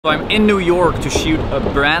So I'm in New York to shoot a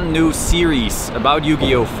brand new series about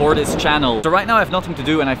Yu-Gi-Oh for this channel. So right now I have nothing to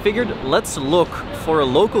do and I figured let's look for a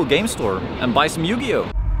local game store and buy some Yu-Gi-Oh.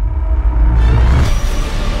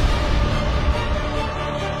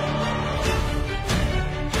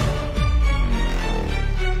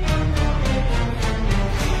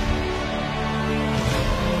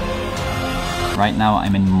 Right now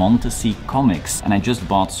I'm in Montesi Comics and I just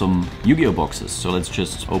bought some Yu-Gi-Oh boxes. So let's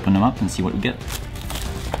just open them up and see what we get.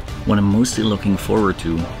 What I'm mostly looking forward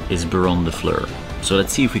to is Baronne de Fleur. So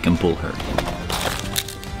let's see if we can pull her.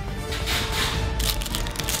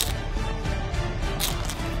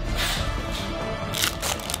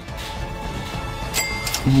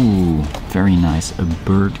 Ooh, very nice. A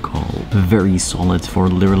bird call. Very solid for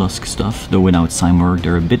Lyrilusk stuff, though without Cyborg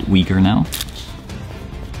they're a bit weaker now.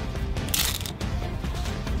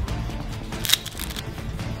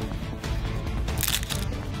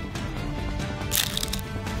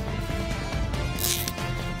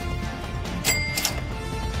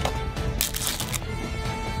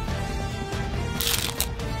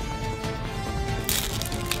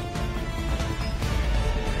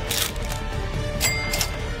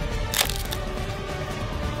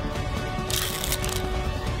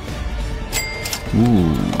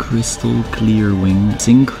 Ooh, Crystal Clearwing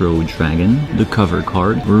Synchro Dragon, the cover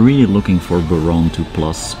card. We're really looking for Baronne to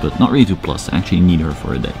plus, but not really to plus, I actually need her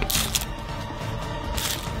for a deck.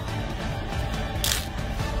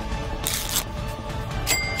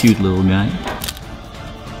 Cute little guy.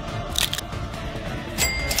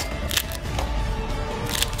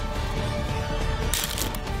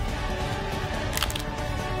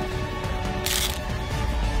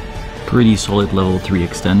 Pretty solid level 3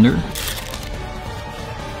 extender.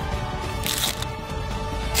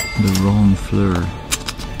 The wrong Fleur.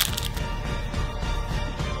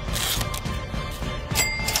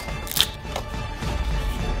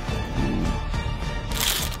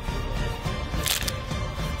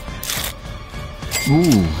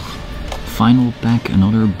 Ooh, final pack,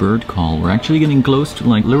 another bird call. We're actually getting close to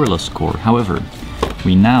like Lyrilusk core. However,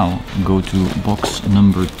 we now go to box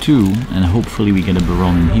number 2 and hopefully we get a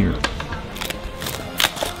Baronne in here.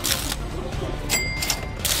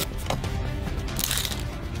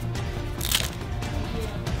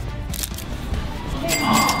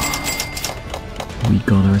 We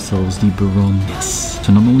got ourselves the Baronne. Yes.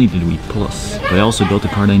 So not only did we plus, but I also got the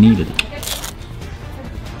card I needed.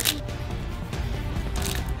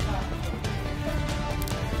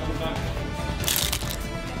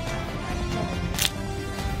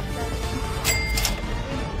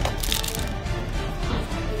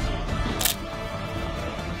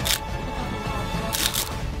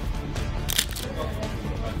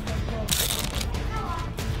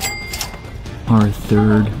 Our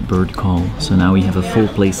third bird call, so now we have a full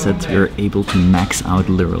play set. We're able to max out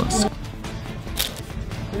Lyrilusk.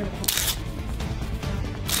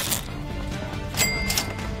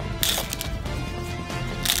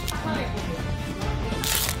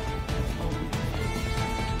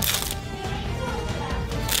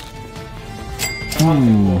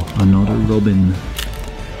 Ooh, another Robin.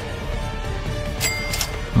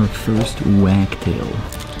 Our first Wagtail.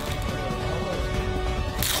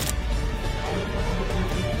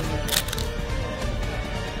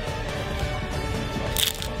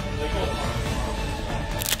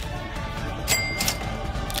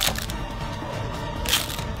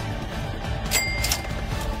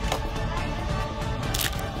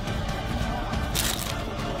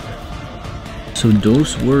 So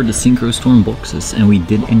those were the Synchro Storm boxes, and we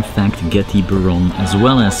did in fact get the Baronne as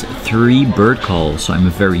well as 3 bird calls, so I'm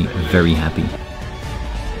very, very happy.